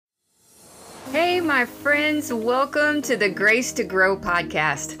Hey, my friends, welcome to the Grace to Grow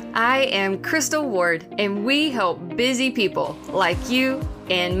podcast. I am Crystal Ward, and we help busy people like you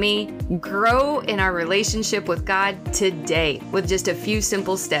and me grow in our relationship with God today with just a few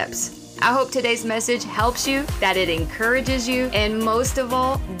simple steps. I hope today's message helps you, that it encourages you, and most of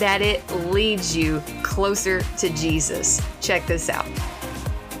all, that it leads you closer to Jesus. Check this out.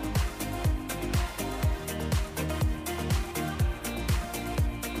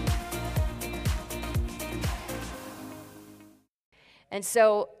 And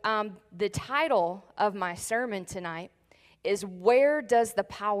so the title of my sermon tonight is Where Does the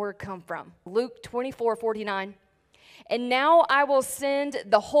Power Come From? Luke 24:49. And now I will send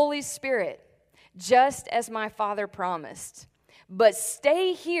the Holy Spirit, just as my Father promised. But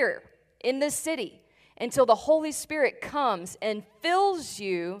stay here in the city until the Holy Spirit comes and fills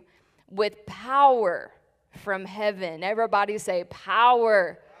you with power from heaven. Everybody say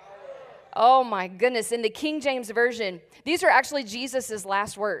power. Oh my goodness. In the King James Version, these are actually Jesus'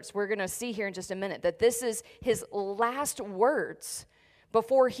 last words. We're going to see here in just a minute that this is his last words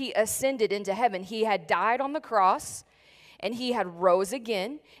before he ascended into heaven. He had died on the cross, and he had rose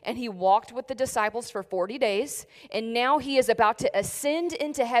again, and he walked with the disciples for 40 days, and now he is about to ascend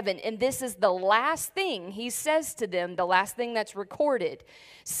into heaven, and this is the last thing he says to them, the last thing that's recorded.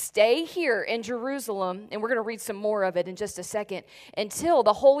 Stay here in Jerusalem, and we're going to read some more of it in just a second, until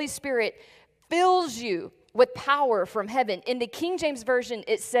the Holy Spirit fills you with power from heaven. In the King James Version,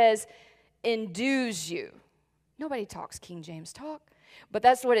 it says, endues you. Nobody talks King James talk. But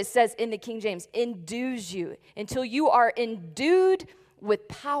that's what it says in the King James, endues you, until you are endued with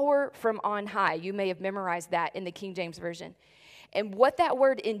power from on high. You may have memorized that in the King James Version. And what that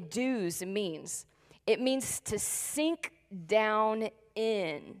word endues means, it means to sink down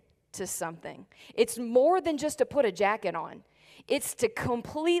in to something. It's more than just to put a jacket on. It's to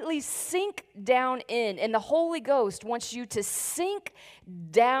completely sink down in. And the Holy Ghost wants you to sink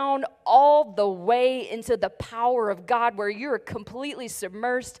down all the way into the power of God, where you're completely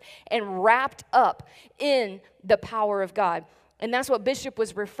submersed and wrapped up in the power of God. And that's what Bishop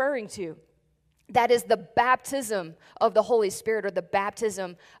was referring to. That is the baptism of the Holy Spirit, or the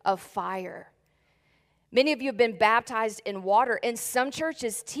baptism of fire. Many of you have been baptized in water, and some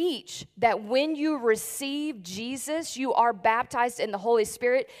churches teach that when you receive Jesus, you are baptized in the Holy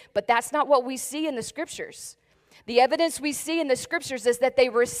Spirit, but that's not what we see in the scriptures. The evidence we see in the scriptures is that they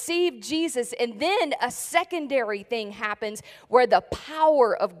receive Jesus, and then a secondary thing happens where the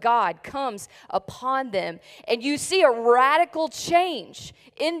power of God comes upon them. And you see a radical change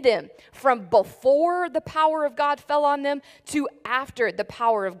in them from before the power of God fell on them to after the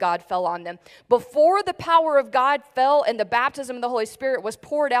power of God fell on them. Before the power of God fell and the baptism of the Holy Spirit was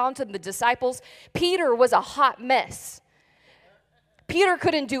poured out to the disciples, Peter was a hot mess. Peter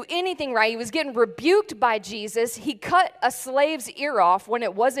couldn't do anything right. He was getting rebuked by Jesus. He cut a slave's ear off when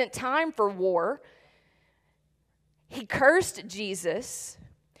it wasn't time for war. He cursed Jesus.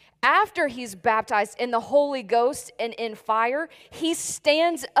 After he's baptized in the Holy Ghost and in fire, he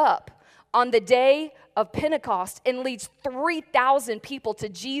stands up on the day of Pentecost and leads 3,000 people to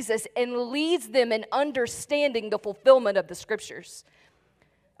Jesus and leads them in understanding the fulfillment of the scriptures.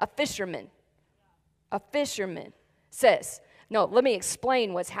 A fisherman says, no, let me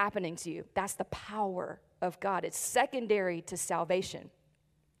explain what's happening to you. That's the power of God. It's secondary to salvation.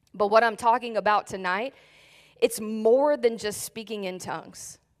 But what I'm talking about tonight, it's more than just speaking in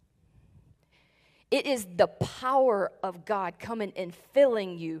tongues. It is the power of God coming and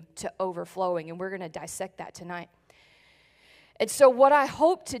filling you to overflowing, and we're going to dissect that tonight. And so what I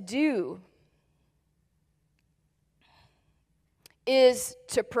hope to do is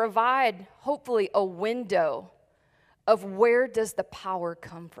to provide, hopefully, a window of where does the power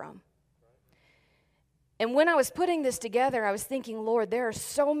come from. And when I was putting this together, I was thinking, Lord, there are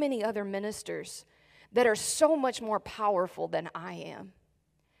so many other ministers that are so much more powerful than I am.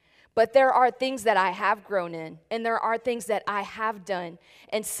 But there are things that I have grown in, and there are things that I have done,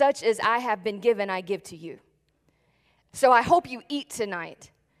 and such as I have been given, I give to you. So I hope you eat tonight,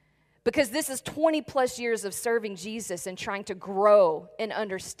 because this is 20 plus years of serving Jesus and trying to grow in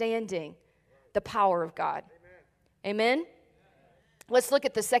understanding the power of God. Amen? Let's look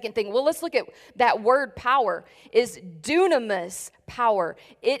at the second thing. Well, let's look at that word power is dunamis power.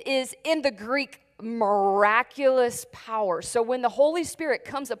 It is in the Greek miraculous power. So when the Holy Spirit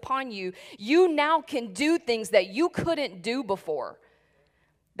comes upon you, you now can do things that you couldn't do before.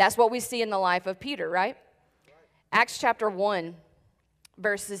 That's what we see in the life of Peter, right? Acts chapter 1,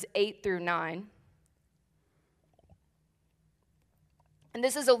 verses 8 through 9. And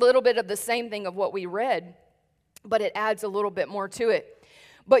this is a little bit of the same thing of what we read, but it adds a little bit more to it.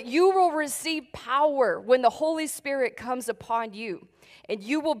 But you will receive power when the Holy Spirit comes upon you, and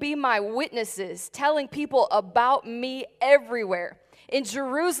you will be my witnesses, telling people about me everywhere, in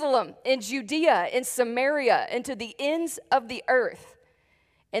Jerusalem, in Judea, in Samaria, and to the ends of the earth."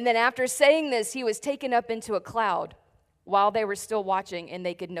 And then after saying this, he was taken up into a cloud while they were still watching, and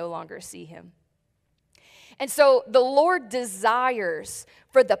they could no longer see him. And so the Lord desires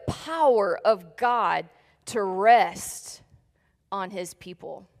for the power of God to rest on his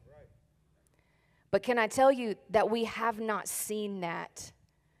people. But can I tell you that we have not seen that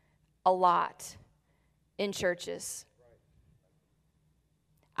a lot in churches?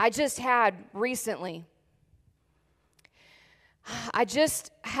 I just had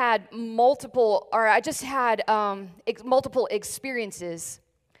multiple experiences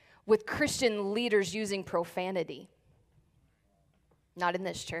with Christian leaders using profanity. Not in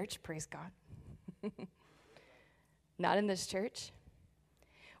this church, praise God. Not in this church.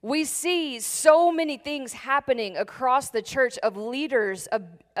 We see so many things happening across the church of leaders of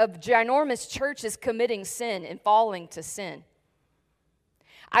ginormous churches committing sin and falling to sin.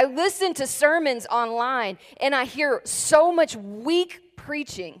 I listen to sermons online and I hear so much weak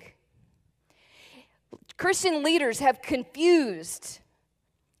preaching. Christian leaders have confused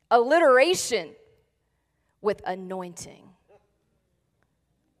alliteration with anointing.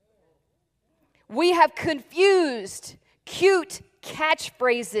 We have confused cute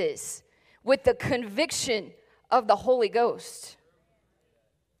catchphrases with the conviction of the Holy Ghost.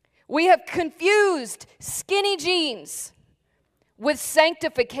 We have confused skinny jeans with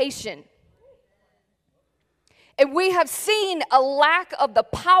sanctification. And we have seen a lack of the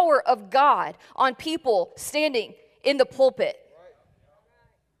power of God on people standing in the pulpit.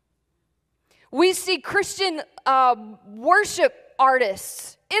 We see Christian worship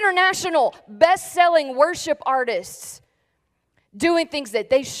artists, international best-selling worship artists, doing things that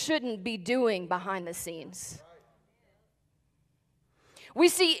they shouldn't be doing behind the scenes. We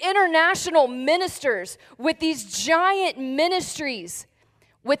see international ministers with these giant ministries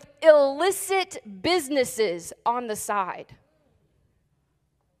with illicit businesses on the side.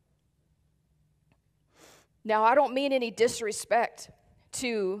 Now, I don't mean any disrespect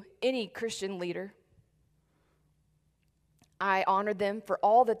to any Christian leader. I honor them for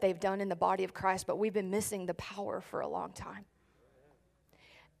all that they've done in the body of Christ, but we've been missing the power for a long time.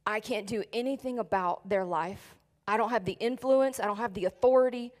 I can't do anything about their life. I don't have the influence. I don't have the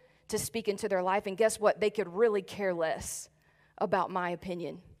authority to speak into their life. And guess what? They could really care less about my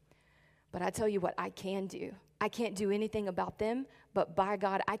opinion. But I tell you what I can do. I can't do anything about them, but by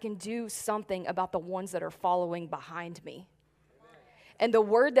God, I can do something about the ones that are following behind me. And the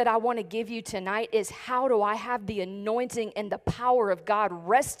word that I want to give you tonight is, how do I have the anointing and the power of God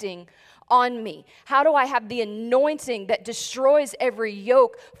resting on me? How do I have the anointing that destroys every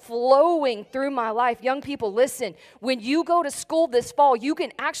yoke flowing through my life? Young people, listen, when you go to school this fall, you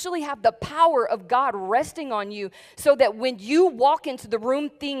can actually have the power of God resting on you so that when you walk into the room,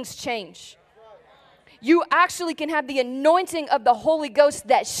 things change. You actually can have the anointing of the Holy Ghost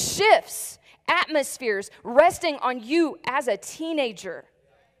that shifts atmospheres resting on you as a teenager.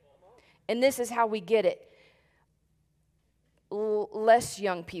 And this is how we get it. Less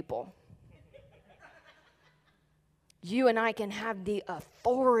young people. You and I can have the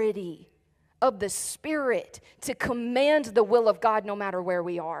authority of the Spirit to command the will of God no matter where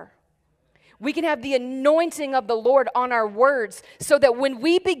we are. We can have the anointing of the Lord on our words so that when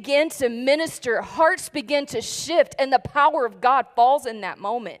we begin to minister, hearts begin to shift and the power of God falls in that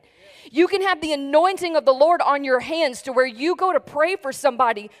moment. You can have the anointing of the Lord on your hands to where you go to pray for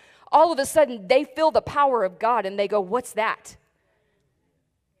somebody, all of a sudden they feel the power of God and they go, "What's that?"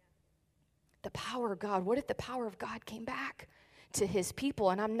 The power of God. What if the power of God came back to his people?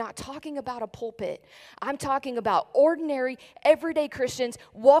 And I'm not talking about a pulpit. I'm talking about ordinary, everyday Christians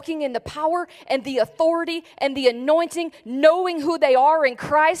walking in the power and the authority and the anointing, knowing who they are in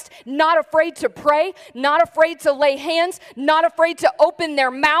Christ, not afraid to pray, not afraid to lay hands, not afraid to open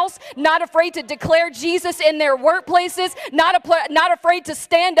their mouths, not afraid to declare Jesus in their workplaces, not afraid to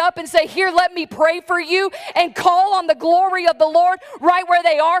stand up and say, "Here, let me pray for you," and call on the glory of the Lord right where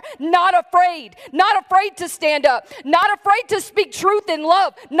they are. Not afraid to stand up, not afraid to speak truth in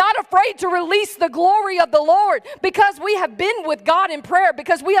love, not afraid to release the glory of the Lord because we have been with God in prayer,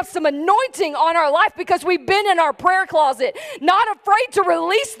 because we have some anointing on our life, because we've been in our prayer closet, not afraid to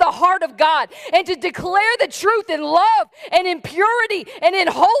release the heart of God and to declare the truth in love and in purity and in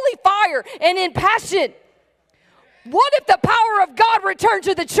holy fire and in passion. What if the power of God returned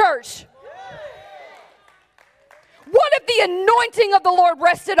to the church? What if the anointing of the Lord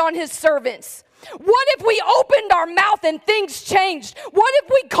rested on his servants? What if we opened our mouth and things changed? What if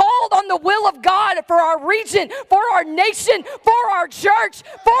we called on the will of God for our region, for our nation, for our church,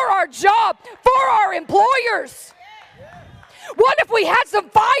 for our job, for our employers? What if we had some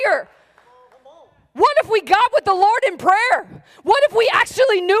fire? What if we got with the Lord in prayer? What if we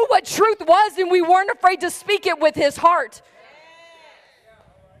actually knew what truth was and we weren't afraid to speak it with His heart?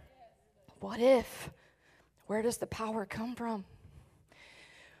 What if? Where does the power come from?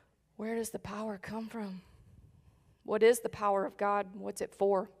 Where does the power come from? What is the power of God? What's it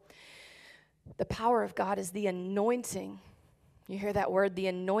for? The power of God is the anointing. You hear that word, the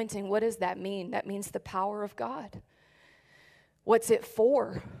anointing. What does that mean? That means the power of God. What's it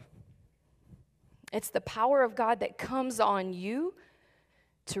for? It's the power of God that comes on you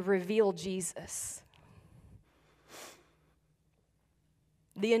to reveal Jesus.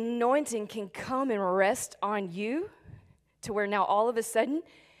 The anointing can come and rest on you to where now all of a sudden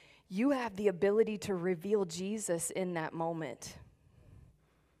you have the ability to reveal Jesus in that moment.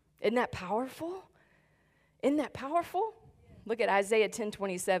 Isn't that powerful? Isn't that powerful? Look at Isaiah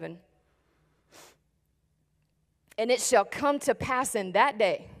 10:27. And it shall come to pass in that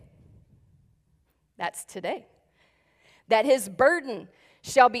day, that's today, that his burden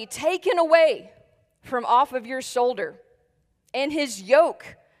shall be taken away from off of your shoulder, and his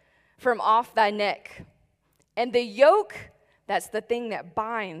yoke from off thy neck. And the yoke, that's the thing that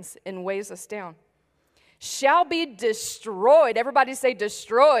binds and weighs us down, shall be destroyed. Everybody say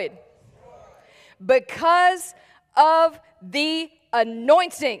destroyed. Because of the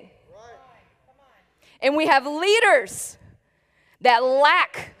anointing. And we have leaders that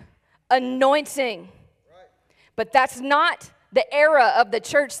lack anointing. But that's not the era of the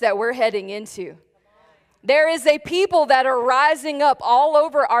church that we're heading into. There is a people that are rising up all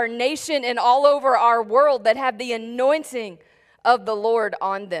over our nation and all over our world that have the anointing of the Lord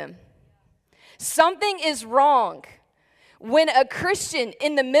on them. Something is wrong when a Christian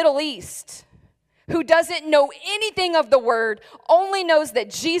in the Middle East who doesn't know anything of the word only knows that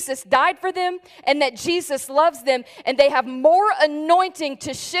Jesus died for them and that Jesus loves them, and they have more anointing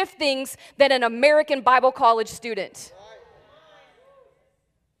to shift things than an American Bible college student.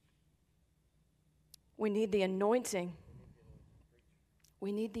 We need the anointing.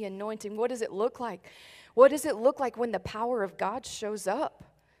 We need the anointing. What does it look like? What does it look like when the power of God shows up?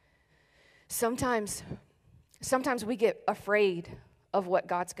 Sometimes we get afraid of what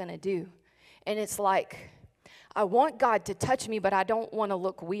God's going to do. And it's like, I want God to touch me, but I don't want to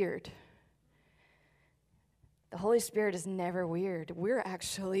look weird. The Holy Spirit is never weird. We're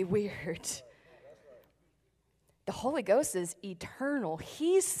actually weird. The Holy Ghost is eternal.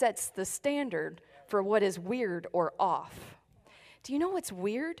 He sets the standard for what is weird or off. Do you know what's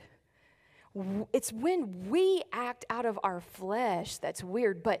weird? It's when we act out of our flesh that's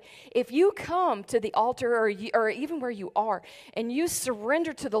weird. But if you come to the altar or even where you are and you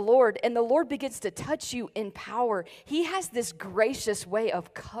surrender to the Lord and the Lord begins to touch you in power, He has this gracious way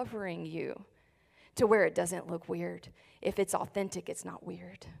of covering you to where it doesn't look weird. If it's authentic, it's not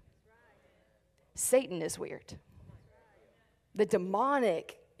weird. Satan is weird. The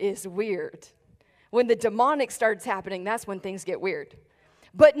demonic is weird. When the demonic starts happening, that's when things get weird.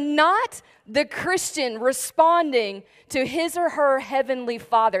 But not the Christian responding to his or her heavenly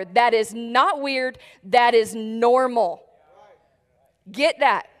Father. That is not weird. That is normal. Get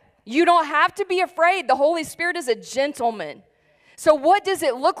that. You don't have to be afraid. The Holy Spirit is a gentleman. So what does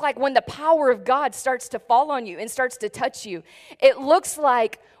it look like when the power of God starts to fall on you and starts to touch you? It looks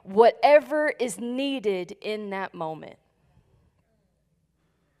like whatever is needed in that moment.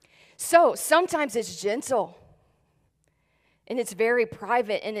 So sometimes it's gentle. And it's very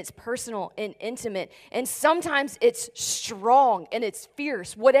private, and it's personal and intimate. And sometimes it's strong and it's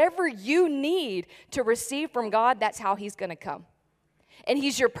fierce. Whatever you need to receive from God, that's how He's going to come. And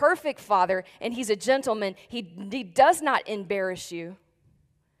He's your perfect Father, and He's a gentleman. He does not embarrass you.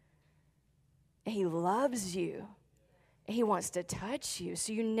 He loves you. And He wants to touch you.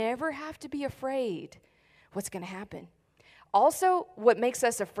 So you never have to be afraid what's going to happen. Also, what makes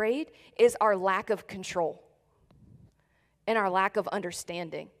us afraid is our lack of control. And our lack of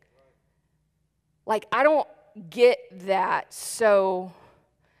understanding. Like, I don't get that, so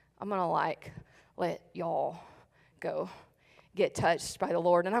I'm going to let y'all go get touched by the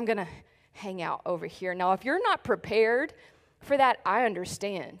Lord, and I'm going to hang out over here. Now, if you're not prepared for that, I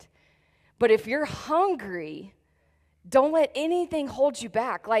understand. But if you're hungry, don't let anything hold you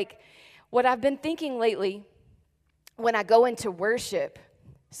back. Like, what I've been thinking lately, when I go into worship,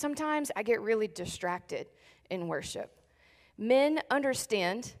 sometimes I get really distracted in worship. Men,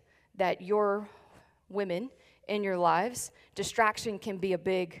 understand that your women in your lives, distraction can be a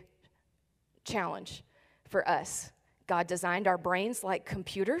big challenge for us. God designed our brains like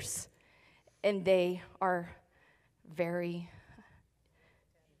computers, and they are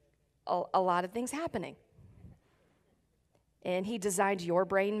a lot of things happening. And he designed your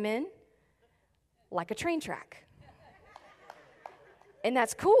brain, men, like a train track. And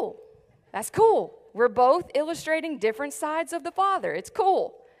that's cool. That's cool. We're both illustrating different sides of the Father. It's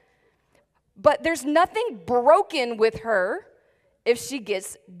cool. But there's nothing broken with her if she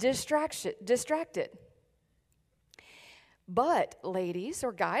gets distracted. But ladies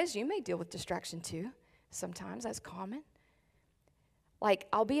or guys, you may deal with distraction too. Sometimes that's common. Like,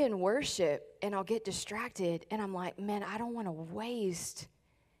 I'll be in worship and I'll get distracted and I'm like, man, I don't want to waste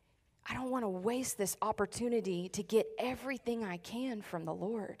this opportunity to get everything I can from the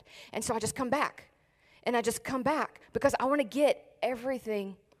Lord. And so I just come back. And I just come back because I want to get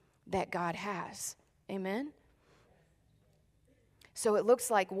everything that God has. Amen? So it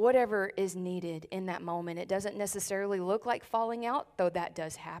looks like whatever is needed in that moment. It doesn't necessarily look like falling out, though that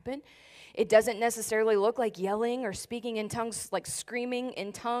does happen. It doesn't necessarily look like yelling or speaking in tongues, like screaming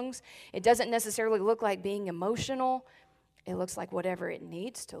in tongues. It doesn't necessarily look like being emotional. It looks like whatever it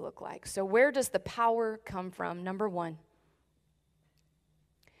needs to look like. So where does the power come from? Number one,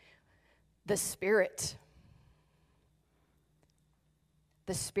 the Spirit.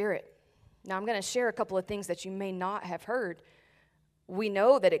 The Spirit. Now I'm going to share a couple of things that you may not have heard. We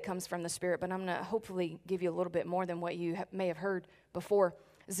know that it comes from the Spirit, but I'm going to hopefully give you a little bit more than what you may have heard before.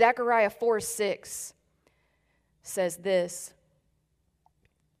 Zechariah 4:6 says this.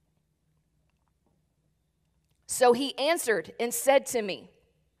 So he answered and said to me,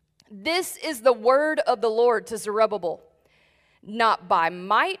 this is the word of the Lord to Zerubbabel, not by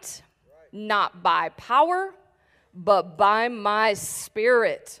might, not by power, but by my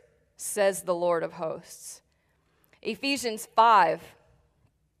Spirit, says the Lord of hosts. Ephesians 5,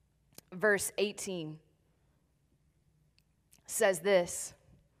 verse 18 says this.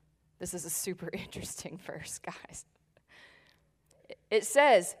 This is a super interesting verse, guys. It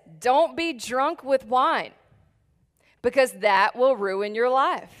says, don't be drunk with wine, because that will ruin your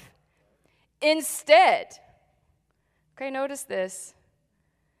life. Instead, okay, notice this.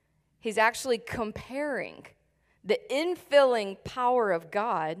 He's actually comparing the infilling power of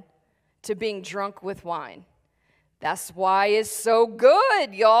God to being drunk with wine. That's why it's so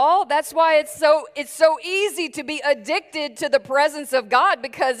good, y'all. That's why it's so easy to be addicted to the presence of God,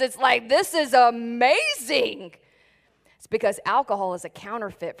 because it's like, this is amazing. It's because alcohol is a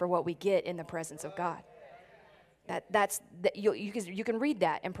counterfeit for what we get in the presence of God. You can read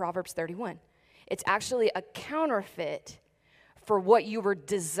that in Proverbs 31. It's actually a counterfeit for what you were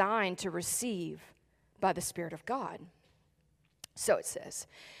designed to receive by the Spirit of God. So it says,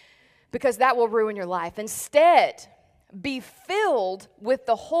 because that will ruin your life. Instead, be filled with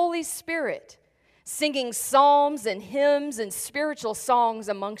the Holy Spirit, singing psalms and hymns and spiritual songs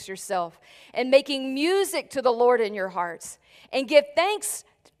amongst yourself, and making music to the Lord in your hearts. And give thanks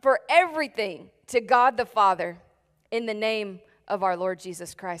for everything to God the Father in the name of our Lord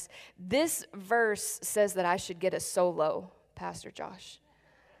Jesus Christ. This verse says that I should get a solo, Pastor Josh.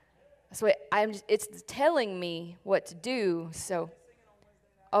 So it's telling me what to do. So,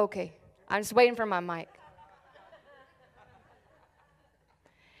 okay. I'm just waiting for my mic.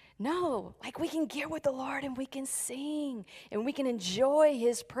 No, like we can get with the Lord and we can sing and we can enjoy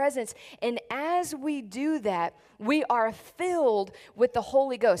His presence. And as we do that, we are filled with the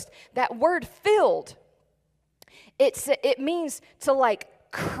Holy Ghost. That word filled, it means to like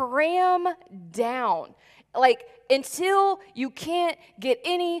cram down. Like until you can't get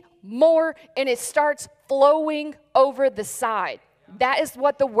any more and it starts flowing over the side. That is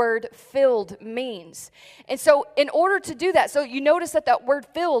what the word filled means. And so in order to do that, so you notice that word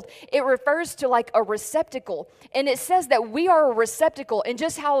filled, it refers to like a receptacle. And it says that we are a receptacle. And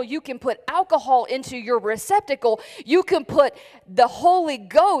just how you can put alcohol into your receptacle, you can put the Holy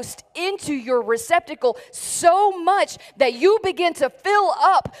Ghost into your receptacle so much that you begin to fill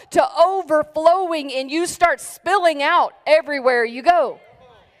up to overflowing and you start spilling out everywhere you go.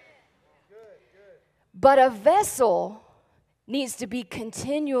 But a vessel needs to be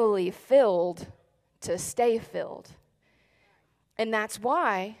continually filled to stay filled. And that's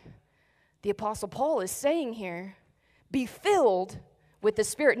why the Apostle Paul is saying here, be filled with the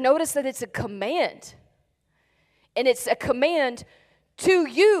Spirit. Notice that it's a command. And it's a command to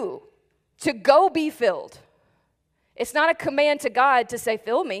you to go be filled. It's not a command to God to say,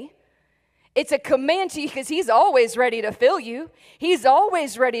 fill me. It's a command to you because He's always ready to fill you. He's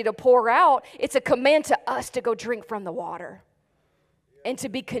always ready to pour out. It's a command to us to go drink from the water. And to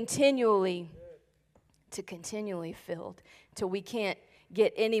be continually filled till we can't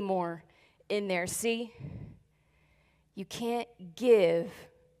get any more in there. See, you can't give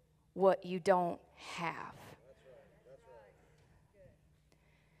what you don't have.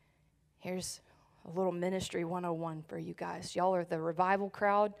 Here's a little ministry 101 for you guys. Y'all are the revival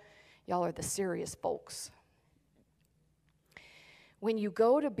crowd. Y'all are the serious folks. When you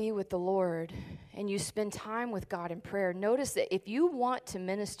go to be with the Lord and you spend time with God in prayer, notice that if you want to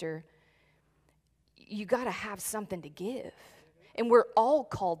minister, you got to have something to give. And we're all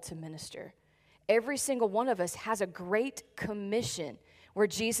called to minister. Every single one of us has a great commission where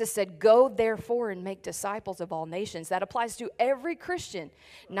Jesus said, go therefore and make disciples of all nations. That applies to every Christian,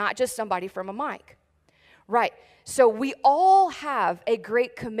 not just somebody from a mic. Right. So we all have a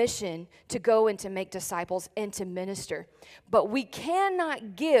great commission to go and to make disciples and to minister. But we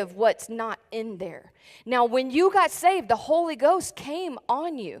cannot give what's not in there. Now, when you got saved, the Holy Ghost came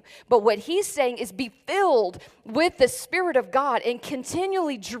on you. But what he's saying is be filled with the Spirit of God and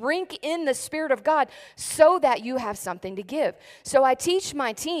continually drink in the Spirit of God so that you have something to give. So I teach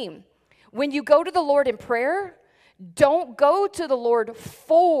my team, when you go to the Lord in prayer, don't go to the Lord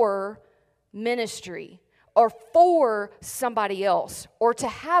for ministry or for somebody else, or to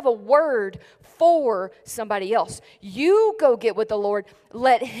have a word for somebody else. You go get with the Lord.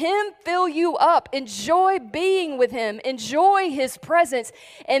 Let him fill you up. Enjoy being with him. Enjoy his presence.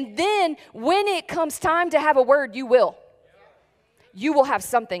 And then when it comes time to have a word, you will. You will have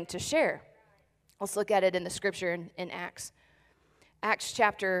something to share. Let's look at it in the scripture in Acts. Acts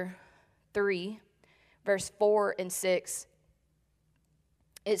chapter 3, verse 4 and 6.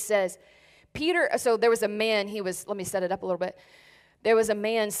 It says, so there was a man, let me set it up a little bit. There was a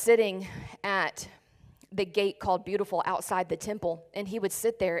man sitting at the gate called Beautiful outside the temple, and he would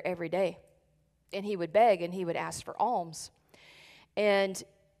sit there every day, and he would beg, and he would ask for alms. And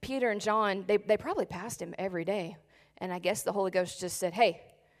Peter and John, they probably passed him every day, and I guess the Holy Ghost just said, hey,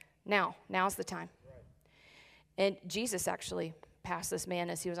 now's the time. And Jesus actually passed this man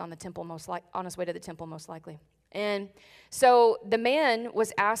as he was on his way to the temple most likely. And so the man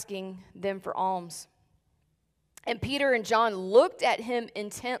was asking them for alms. And Peter and John looked at him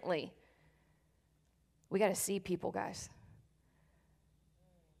intently. We got to see people, guys.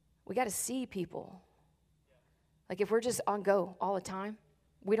 We got to see people. Like if we're just on go all the time,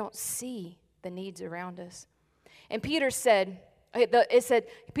 we don't see the needs around us. And Peter said,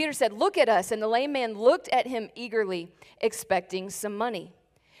 look at us. And the lame man looked at him eagerly, expecting some money.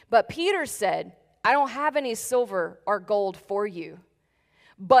 But Peter said, I don't have any silver or gold for you,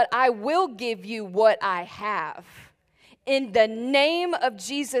 but I will give you what I have. In the name of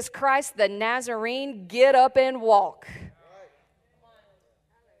Jesus Christ, the Nazarene, get up and walk.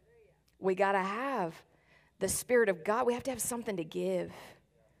 We got to have the Spirit of God. We have to have something to give.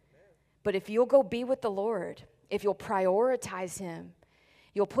 But if you'll go be with the Lord, if you'll prioritize him,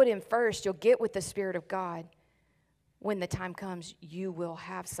 you'll put him first, you'll get with the Spirit of God, when the time comes, you will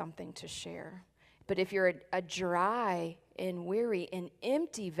have something to share. But if you're a dry and weary and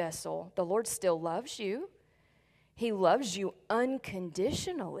empty vessel, the Lord still loves you. He loves you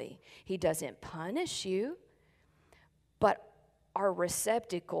unconditionally. He doesn't punish you. But our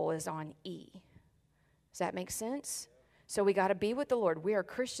receptacle is on E. Does that make sense? So we got to be with the Lord. We are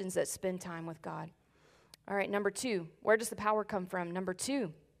Christians that spend time with God. All right, number 2. Where does the power come from? Number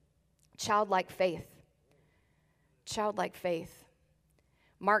 2, childlike faith. Childlike faith.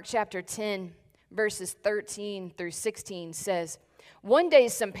 Mark chapter 10. Verses 13 through 16 says, one day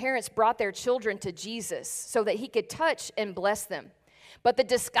some parents brought their children to Jesus so that he could touch and bless them. But the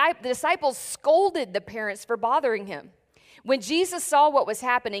disciples scolded the parents for bothering him. When Jesus saw what was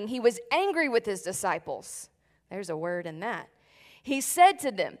happening, he was angry with his disciples. There's a word in that. He said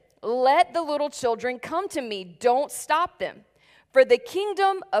to them, let the little children come to me. Don't stop them. For the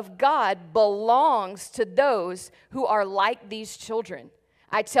kingdom of God belongs to those who are like these children.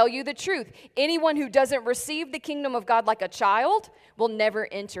 I tell you the truth, anyone who doesn't receive the kingdom of God like a child will never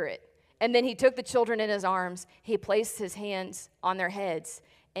enter it. And then he took the children in his arms, he placed his hands on their heads,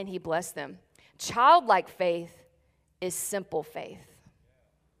 and he blessed them. Childlike faith is simple faith.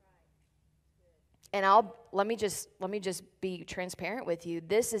 And let me just be transparent with you.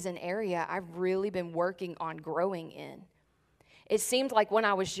 This is an area I've really been working on growing in. It seemed like when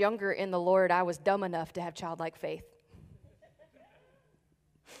I was younger in the Lord, I was dumb enough to have childlike faith.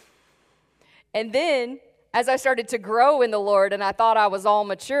 And then, as I started to grow in the Lord and I thought I was all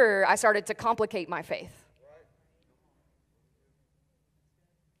mature, I started to complicate my faith.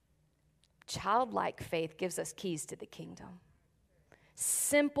 Childlike faith gives us keys to the kingdom.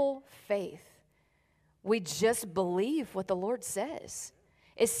 Simple faith. We just believe what the Lord says.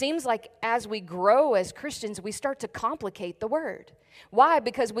 it seems like as we grow as Christians, we start to complicate the word. Why?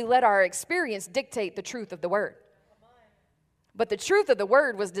 Because we let our experience dictate the truth of the word. But the truth of the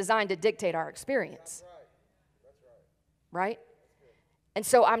word was designed to dictate our experience. Right? And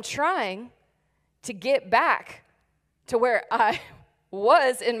so I'm trying to get back to where I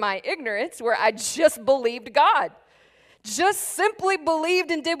was in my ignorance, where I just believed God. Just simply believed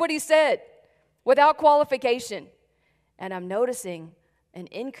and did what he said without qualification. And I'm noticing an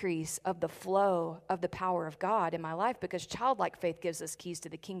increase of the flow of the power of God in my life, because childlike faith gives us keys to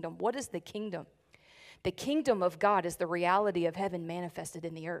the kingdom. What is the kingdom? The kingdom of God is the reality of heaven manifested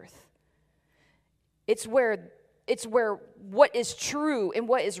in the earth. It's where what is true and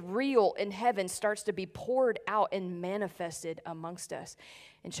what is real in heaven starts to be poured out and manifested amongst us.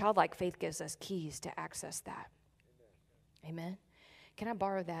 And childlike faith gives us keys to access that. Amen. Can I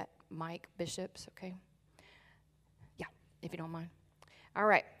borrow that mic, Bishops? Okay. Yeah, if you don't mind. All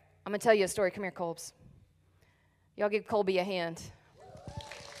right. I'm going to tell you a story. Come here, Colbs. Y'all give Colby a hand.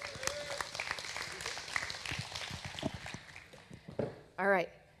 All right.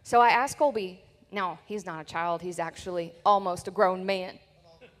 So I asked Colby. No, he's not a child. He's actually almost a grown man,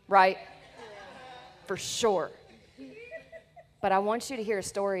 right? For sure. But I want you to hear a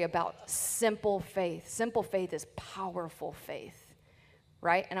story about simple faith. Simple faith is powerful faith,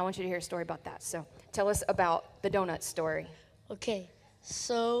 right? And I want you to hear a story about that. So tell us about the donut story. Okay,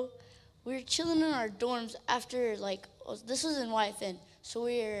 so we were chilling in our dorms after, this was in YFN. So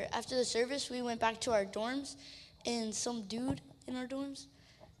after the service, we went back to our dorms, and some dude in our dorms,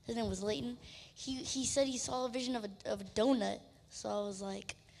 his name was Leighton, he said he saw a vision of a donut. So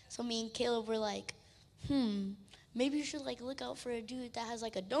so me and Caleb were like, maybe you should look out for a dude that has a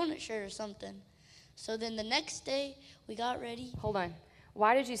donut shirt or something. So then the next day we got ready. Hold on.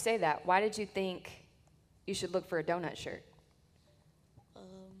 Why did you say that? Why did you think you should look for a donut shirt?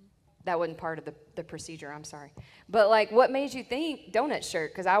 That wasn't part of the procedure, I'm sorry. But what made you think donut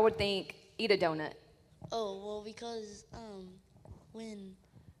shirt? Because I would think eat a donut. Oh, well, because when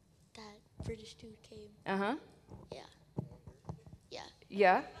that British dude came. Uh-huh. Yeah.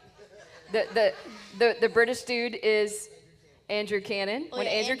 Yeah. The British dude is Andrew Cannon. Oh, when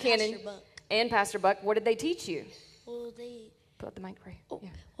yeah, Andrew and Cannon Pastor Buck. and Pastor Buck, what did they teach you? Well, they. Put up the mic, Ray. Oh, Yeah.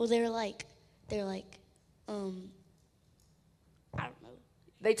 well, they're like, I don't know.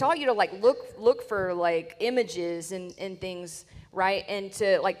 They taught you to look for images and things, right? And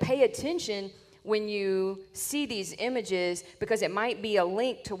to pay attention when you see these images, because it might be a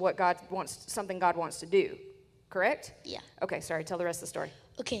link to what something God wants to do. Correct? Yeah. Okay, sorry, tell the rest of the story.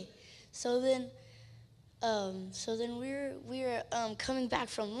 Okay. So then we were coming back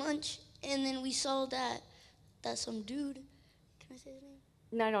from lunch, and then we saw that some dude. Can I say his name?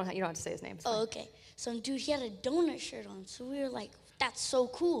 No, you don't have to say his name. It's fine. Oh, okay. Some dude, he had a donut shirt on, so we were like, that's so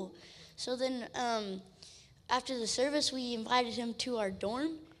cool. So then after the service, we invited him to our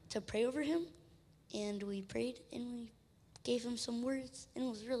dorm to pray over him, and we prayed, and we gave him some words, and it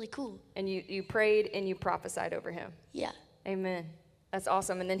was really cool. And you prayed and you prophesied over him. Yeah. Amen. That's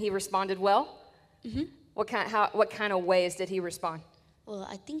awesome. And then he responded well? Mm-hmm. What kind of ways did he respond? Well,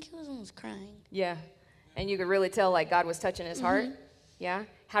 I think he was almost crying. Yeah. And you could really tell God was touching his heart? Yeah.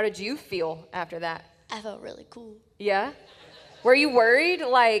 How did you feel after that? I felt really cool. Yeah. Were you worried?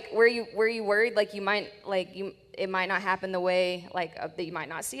 Were you worried it might not happen the way that you might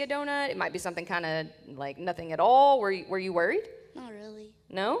not see a donut? It might be something kind of nothing at all. Were you worried? Not really.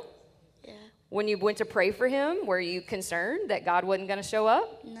 No? Yeah. When you went to pray for him, were you concerned that God wasn't going to show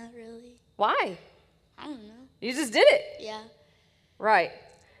up? Not really. Why? I don't know. You just did it. Yeah. Right.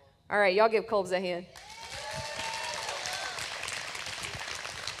 All right, y'all give Colbs a hand.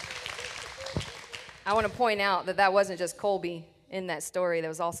 I want to point out that wasn't just Colby in that story. There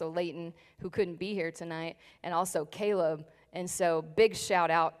was also Leighton, who couldn't be here tonight, and also Caleb. And so big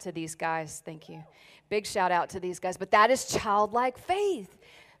shout out to these guys. Thank you. Big shout out to these guys. But that is childlike faith.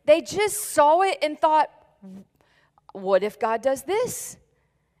 They just saw it and thought, what if God does this?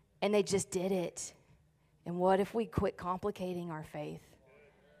 And they just did it. And what if we quit complicating our faith?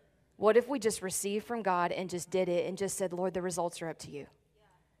 What if we just received from God and just did it and just said, Lord, the results are up to you?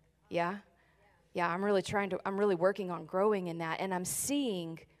 Yeah? Yeah, I'm really working on growing in that. And I'm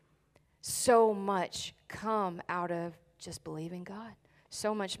seeing so much come out of just believing God.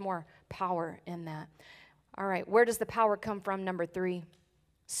 So much more power in that. All right, where does the power come from? Number 3,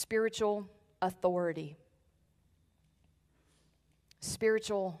 spiritual authority.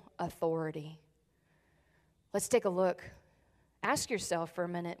 Spiritual authority. Let's take a look. Ask yourself for a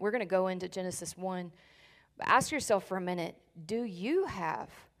minute. We're going to go into Genesis 1. But ask yourself for a minute, do you have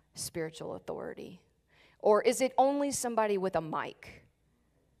spiritual authority? Or is it only somebody with a mic?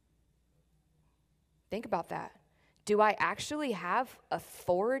 Think about that. Do I actually have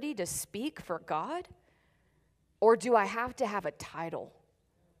authority to speak for God? Or do I have to have a title?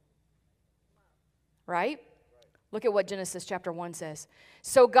 Right? Look at what Genesis chapter 1 says.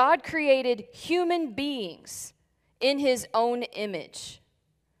 So God created human beings in his own image.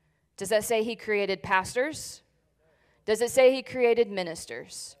 Does that say he created pastors? Does it say he created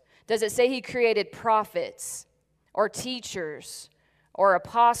ministers? Does it say he created prophets or teachers or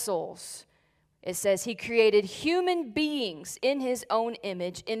apostles? It says he created human beings in his own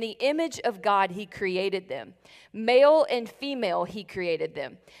image. In the image of God, he created them. Male and female, he created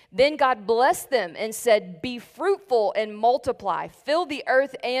them. Then God blessed them and said, be fruitful and multiply. Fill the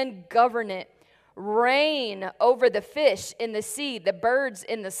earth and govern it. Reign over the fish in the sea, the birds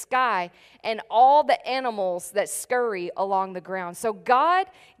in the sky, and all the animals that scurry along the ground. So God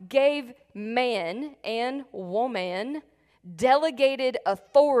gave man and woman delegated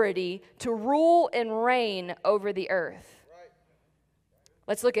authority to rule and reign over the earth.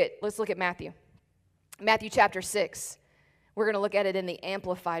 Let's look at Matthew. Matthew chapter 6. We're going to look at it in the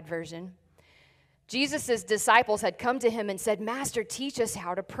Amplified version. Jesus' disciples had come to him and said, Master, teach us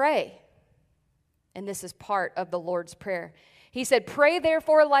how to pray. And this is part of the Lord's Prayer. He said, pray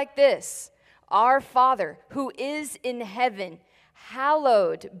therefore like this, Our Father, who is in heaven,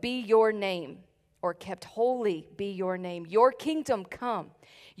 hallowed be your name, or kept holy be your name. Your kingdom come,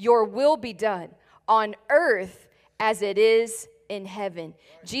 your will be done on earth as it is in heaven.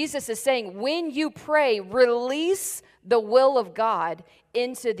 Jesus is saying, when you pray, release the will of God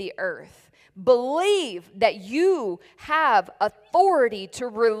into the earth. Believe that you have authority to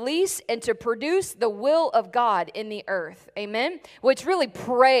release and to produce the will of God in the earth. Amen? Which really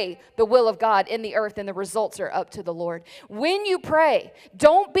pray the will of God in the earth, and the results are up to the Lord. When you pray,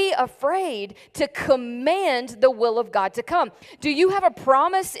 don't be afraid to command the will of God to come. Do you have a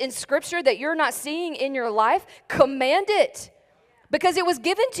promise in Scripture that you're not seeing in your life? Command it, because it was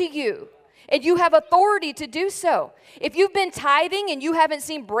given to you. And you have authority to do so. If you've been tithing and you haven't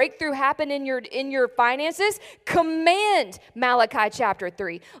seen breakthrough happen in your finances, command Malachi chapter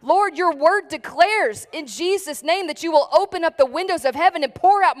 3. Lord, your word declares in Jesus' name that you will open up the windows of heaven and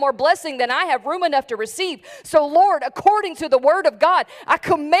pour out more blessing than I have room enough to receive. So Lord, according to the word of God, I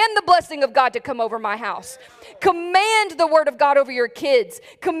command the blessing of God to come over my house. Command the word of God over your kids.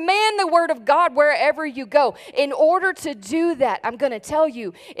 Command the word of God wherever you go. In order to do that, I'm going to tell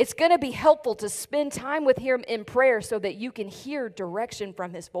you, it's going to be helpful to spend time with him in prayer so that you can hear direction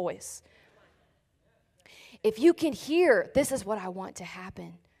from his voice. If you can hear, this is what I want to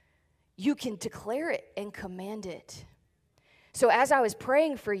happen, you can declare it and command it. So as I was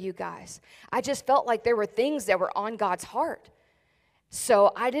praying for you guys, I just felt like there were things that were on God's heart.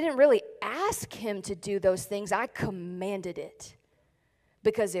 So I didn't really ask him to do those things. I commanded it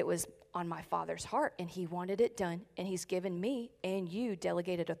because it was on my Father's heart, and he wanted it done, and he's given me and you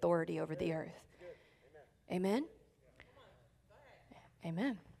delegated authority over the earth. Amen?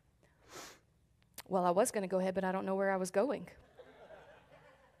 Amen. Well, I was going to go ahead, but I don't know where I was going.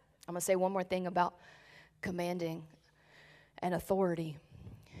 I'm going to say one more thing about commanding and authority.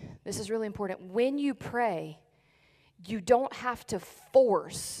 This is really important. When you pray, you don't have to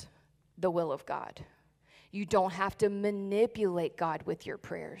force the will of God. You don't have to manipulate God with your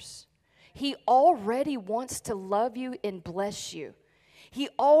prayers. He already wants to love you and bless you. He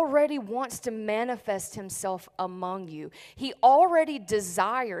already wants to manifest himself among you. He already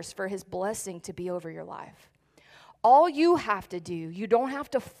desires for his blessing to be over your life. All you have to do, you don't have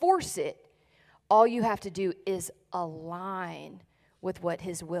to force it. All you have to do is align with what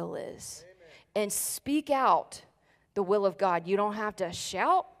his will is. Amen. And speak out the will of God. You don't have to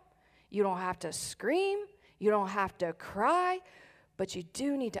shout. You don't have to scream. You don't have to cry. But you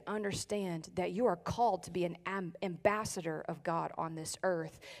do need to understand that you are called to be an ambassador of God on this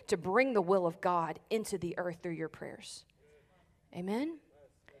earth, to bring the will of God into the earth through your prayers. Amen?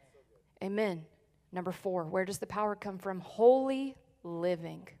 Amen. Number 4, where does the power come from? Holy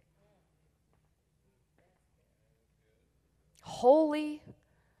living. Holy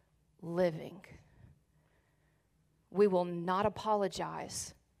living. We will not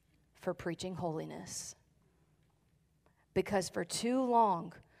apologize for preaching holiness. Because for too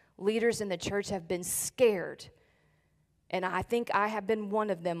long, leaders in the church have been scared, and I think I have been one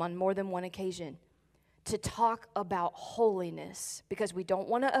of them on more than one occasion, to talk about holiness because we don't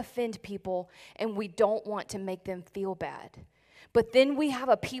want to offend people and we don't want to make them feel bad. But then we have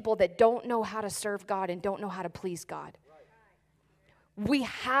a people that don't know how to serve God and don't know how to please God. We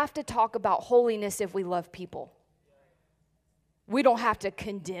have to talk about holiness if we love people. We don't have to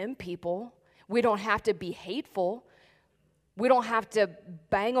condemn people. We don't have to be hateful. We don't have to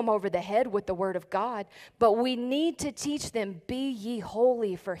bang them over the head with the word of God, but we need to teach them, be ye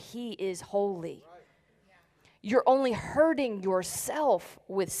holy, for he is holy. You're only hurting yourself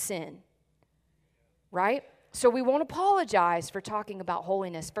with sin, right? So we won't apologize for talking about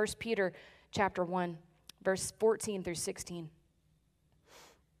holiness. 1 Peter chapter 1, verse 14 through 16.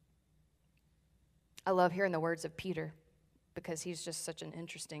 I love hearing the words of Peter because he's just such an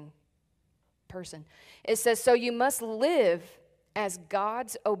interesting person. It says, so you must live as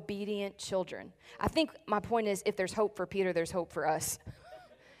God's obedient children. I think my point is, if there's hope for Peter, there's hope for us.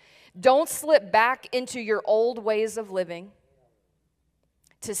 Don't slip back into your old ways of living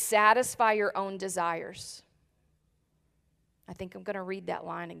to satisfy your own desires. I think I'm going to read that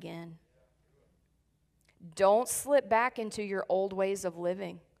line again. Don't slip back into your old ways of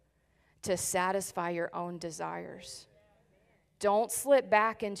living to satisfy your own desires. Don't slip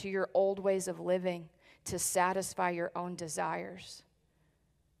back into your old ways of living to satisfy your own desires.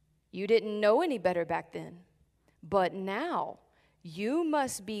 You didn't know any better back then, but now you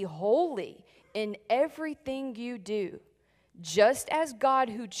must be holy in everything you do, just as God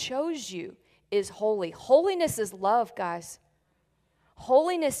who chose you is holy. Holiness is love, guys.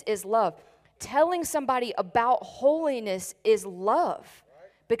 Holiness is love. Telling somebody about holiness is love,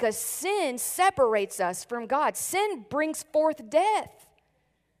 because sin separates us from God. Sin brings forth death.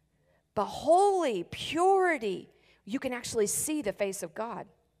 But holy, purity, you can actually see the face of God.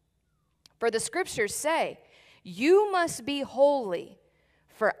 For the scriptures say, you must be holy,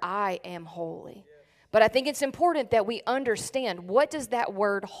 for I am holy. But I think it's important that we understand, what does that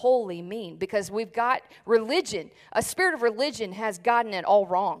word holy mean? Because we've got religion. A spirit of religion has gotten it all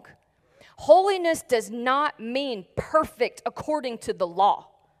wrong. Holiness does not mean perfect according to the law.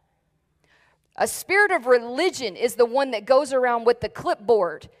 A spirit of religion is the one that goes around with the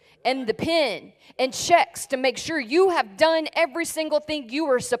clipboard and the pen and checks to make sure you have done every single thing you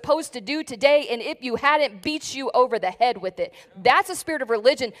were supposed to do today, and if you hadn't, beats you over the head with it. That's a spirit of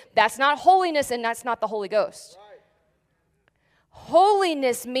religion. That's not holiness, and that's not the Holy Ghost.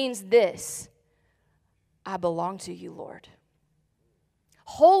 Holiness means this: I belong to you, Lord.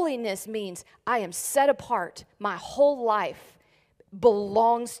 Holiness means I am set apart. My whole life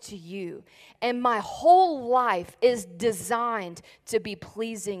belongs to you. And my whole life is designed to be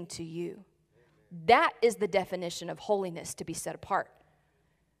pleasing to you. That is the definition of holiness, to be set apart.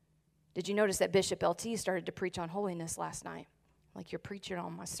 Did you notice that Bishop LT started to preach on holiness last night? Like you're preaching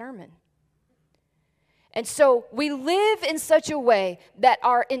on my sermon. And so we live in such a way that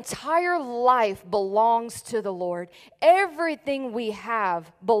our entire life belongs to the Lord. Everything we have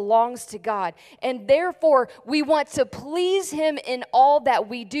belongs to God. And therefore, we want to please Him in all that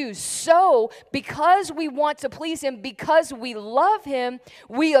we do. So, because we want to please Him, because we love Him,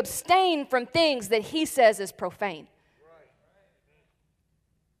 we abstain from things that He says is profane.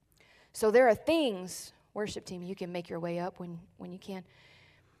 So there are things, worship team, you can make your way up when you can.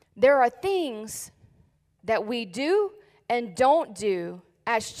 There are things that we do and don't do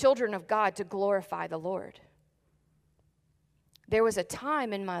as children of God to glorify the Lord. There was a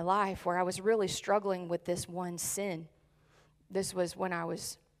time in my life where I was really struggling with this one sin. This was when I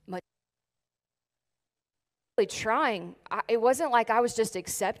was really trying. It wasn't like I was just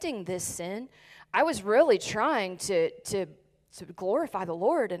accepting this sin. I was really trying to glorify the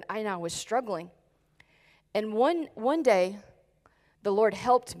Lord, and I was struggling. And one day, the Lord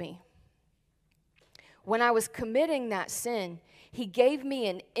helped me. When I was committing that sin, He gave me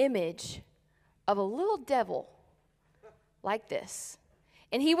an image of a little devil like this.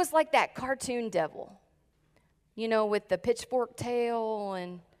 And he was like that cartoon devil, you know, with the pitchfork tail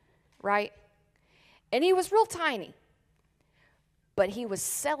and, right? And he was real tiny. But he was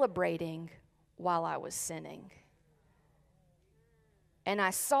celebrating while I was sinning. And I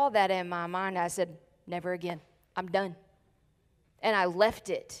saw that in my mind. I said, never again. I'm done. And I left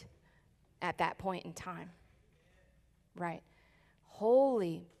it at that point in time, right?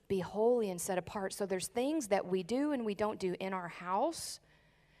 Holy, be holy and set apart. So there's things that we do and we don't do in our house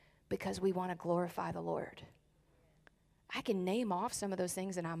because we want to glorify the Lord. I can name off some of those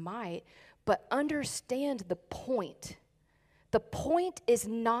things, and I might, but understand the point. The point is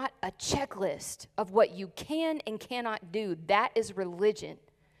not a checklist of what you can and cannot do. That is religion.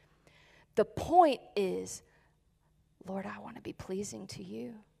 The point is, Lord, I want to be pleasing to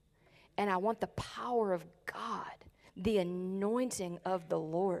you. And I want the power of God, the anointing of the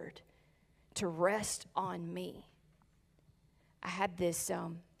Lord, to rest on me. I had this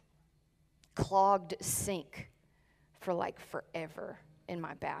clogged sink for like forever in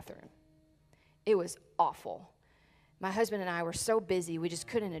my bathroom. It was awful. My husband and I were so busy, we just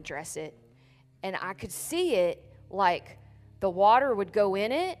couldn't address it. And I could see it like The water would go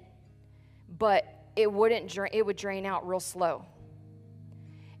in it, but it wouldn't drain. It would drain out real slow.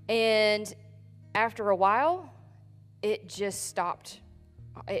 And after a while, it just stopped.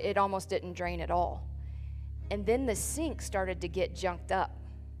 It almost didn't drain at all. And then the sink started to get junked up,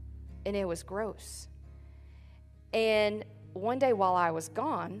 and it was gross. And one day while I was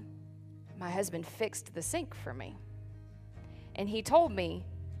gone, my husband fixed the sink for me. And he told me,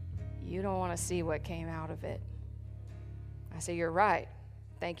 "You don't want to see what came out of it." I said, "You're right.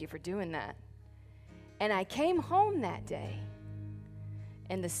 Thank you for doing that." And I came home that day,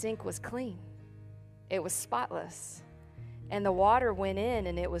 and the sink was clean. It was spotless. And the water went in,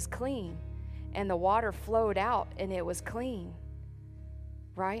 and it was clean. And the water flowed out, and it was clean.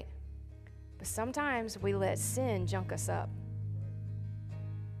 Right? But sometimes we let sin junk us up.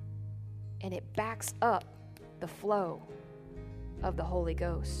 And it backs up the flow of the Holy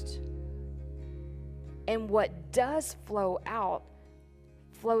Ghost. And what does flow out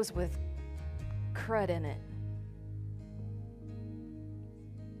flows with crud in it.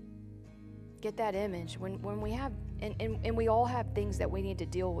 Get that image. When we have, and we all have things that we need to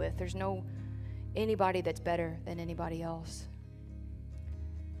deal with. There's no anybody that's better than anybody else.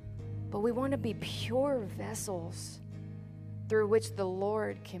 But we want to be pure vessels through which the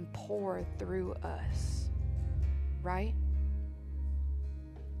Lord can pour through us. Right?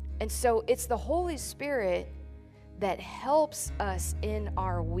 And so it's the Holy Spirit that helps us in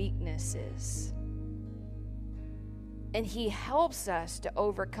our weaknesses. And He helps us to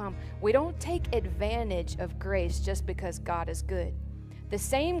overcome. We don't take advantage of grace just because God is good. The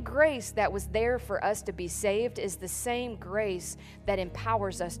same grace that was there for us to be saved is the same grace that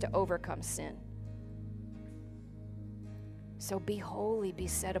empowers us to overcome sin. So be holy, be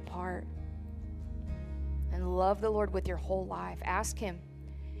set apart, and love the Lord with your whole life. Ask Him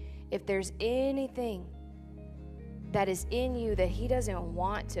if there's anything that is in you that He doesn't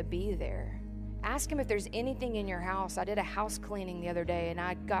want to be there. Ask Him if there's anything in your house. I did a house cleaning the other day, and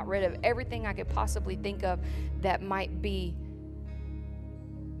I got rid of everything I could possibly think of that might be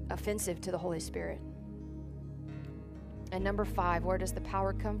offensive to the Holy Spirit. And number 5, where does the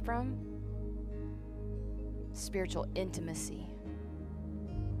power come from? Spiritual intimacy.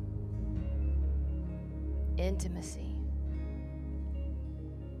 Intimacy.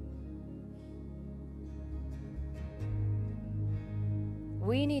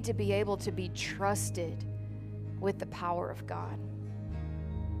 We need to be able to be trusted with the power of God.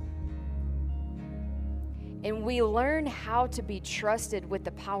 And we learn how to be trusted with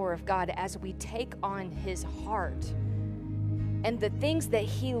the power of God as we take on His heart and the things that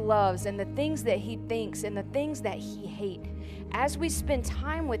He loves and the things that He thinks and the things that He hates. As we spend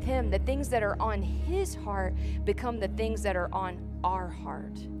time with Him, the things that are on His heart become the things that are on our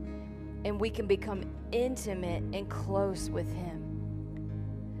heart. And we can become intimate and close with Him.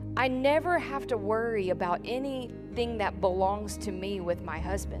 I never have to worry about anything that belongs to me with my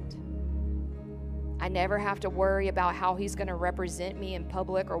husband. I never have to worry about how he's going to represent me in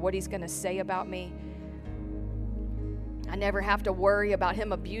public or what he's going to say about me. I never have to worry about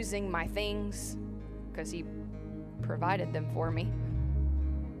him abusing my things because he provided them for me.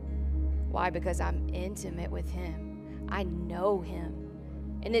 Why? Because I'm intimate with Him. I know Him.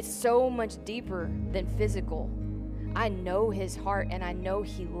 And it's so much deeper than physical. I know His heart, and I know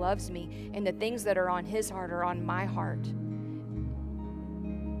He loves me, and the things that are on His heart are on my heart.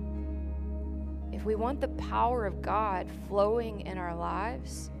 If we want the power of God flowing in our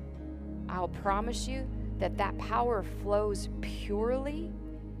lives, I'll promise you that that power flows purely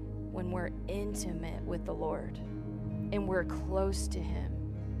when we're intimate with the Lord and we're close to Him.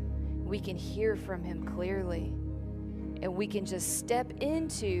 We can hear from Him clearly, and we can just step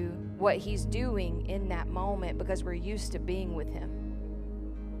into what He's doing in that moment because we're used to being with Him.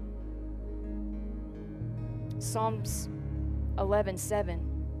 Psalms 11:7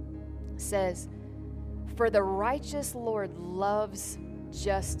 says, "For the righteous Lord loves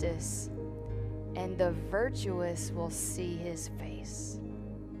justice, and the virtuous will see His face."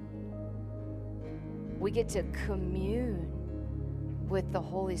 We get to commune with the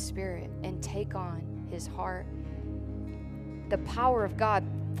Holy Spirit and take on His heart. The power of God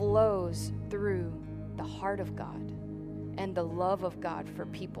flows through the heart of God and the love of God for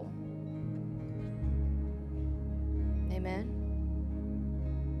people. Amen.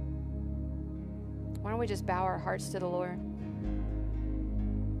 Why don't we just bow our hearts to the Lord?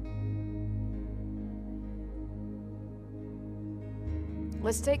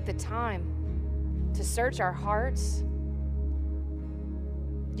 Let's take the time to search our hearts.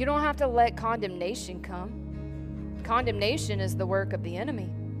 You don't have to let condemnation come. Condemnation is the work of the enemy.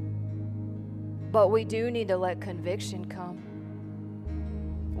 But we do need to let conviction come.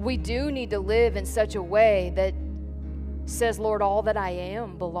 we do need to live in such a way that says, Lord, all that I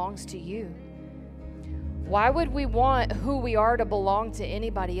am belongs to you. Why would we want who we are to belong to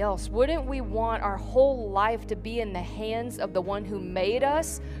anybody else? Wouldn't we want our whole life to be in the hands of the one who made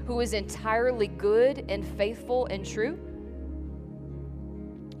us, who is entirely good and faithful and true?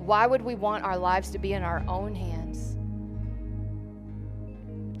 Why would we want our lives to be in our own hands?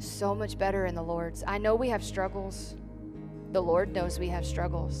 So much better in the Lord's. I know we have struggles. The Lord knows we have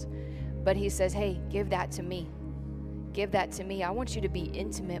struggles. But he says, hey, give that to me. Give that to me. I want you to be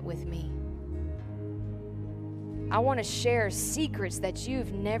intimate with me. I want to share secrets that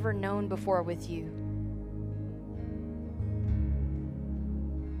you've never known before with you.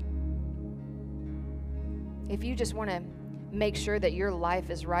 If you just want to make sure that your life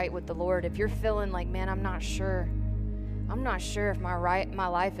is right with the Lord, if you're feeling like, man, I'm not sure if my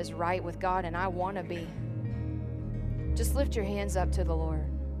life is right with God and I want to be, just lift your hands up to the Lord.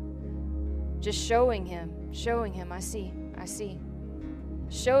 Just showing him, I see.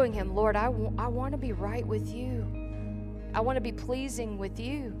 Showing him, Lord, I want to be right with you. I want to be pleasing with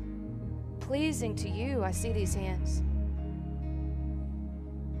you, pleasing to you. I see these hands.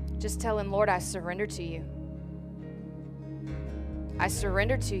 Just tell him, Lord, I surrender to you. I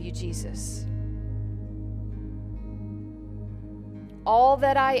surrender to you, Jesus. All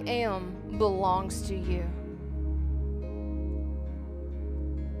that I am belongs to you.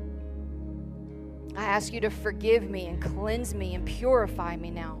 I ask you to forgive me and cleanse me and purify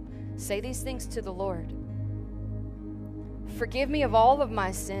me now. Say these things to the Lord. Forgive me of all of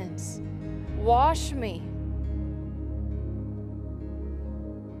my sins. Wash me.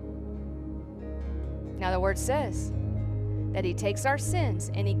 Now the word says that he takes our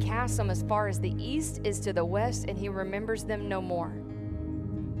sins and he casts them as far as the east is to the west, and he remembers them no more.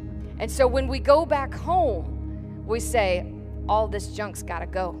 And so when we go back home, we say, all this junk's got to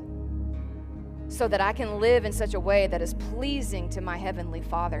go, so that I can live in such a way that is pleasing to my Heavenly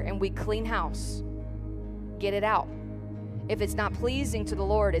Father. And we clean house. Get it out. If it's not pleasing to the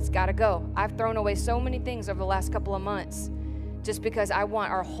Lord, it's got to go. I've thrown away so many things over the last couple of months just because I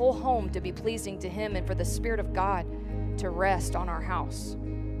want our whole home to be pleasing to him and for the Spirit of God to rest on our house.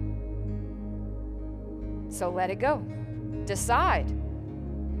 So let it go. Decide.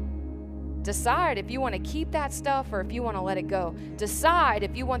 Decide if you want to keep that stuff or if you want to let it go. Decide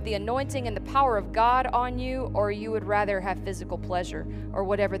if you want the anointing and the power of God on you, or you would rather have physical pleasure or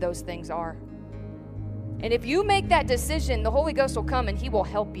whatever those things are. And if you make that decision, the Holy Ghost will come and he will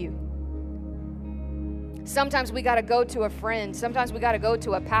help you. Sometimes we got to go to a friend. Sometimes we got to go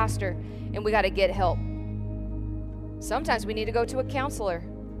to a pastor and we got to get help. Sometimes we need to go to a counselor.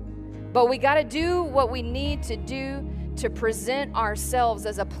 But we got to do what we need to do to present ourselves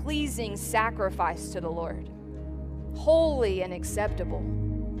as a pleasing sacrifice to the Lord, holy and acceptable,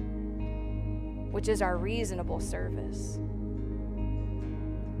 which is our reasonable service.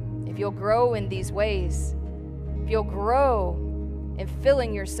 If you'll grow in these ways, if you'll grow in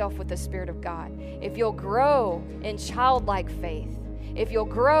filling yourself with the Spirit of God, if you'll grow in childlike faith, if you'll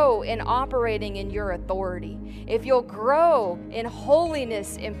grow in operating in your authority, if you'll grow in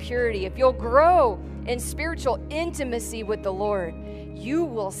holiness and purity, if you'll grow in spiritual intimacy with the Lord, you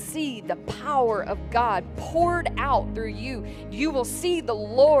will see the power of God poured out through you. You will see the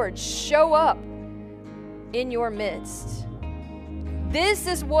Lord show up in your midst. This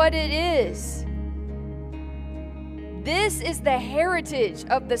is what it is. This is the heritage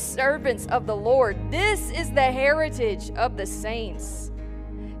of the servants of the Lord. This is the heritage of the saints.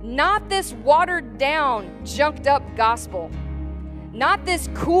 Not this watered down, junked up gospel. Not this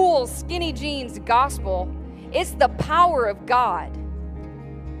cool skinny jeans gospel. It's the power of God.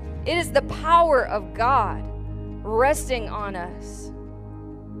 It is the power of God resting on us.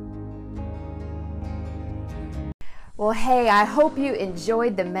 Well, hey, I hope you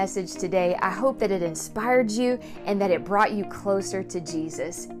enjoyed the message today. I hope that it inspired you and that it brought you closer to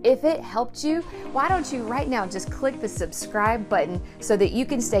Jesus. If it helped you, why don't you right now just click the subscribe button so that you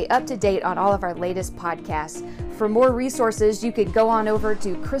can stay up to date on all of our latest podcasts. For more resources, you can go on over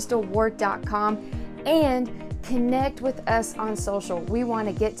to crystalward.com and connect with us on social. We want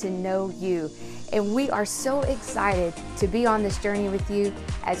to get to know you. And we are so excited to be on this journey with you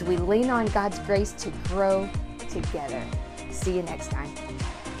as we lean on God's grace to grow together. See you next time.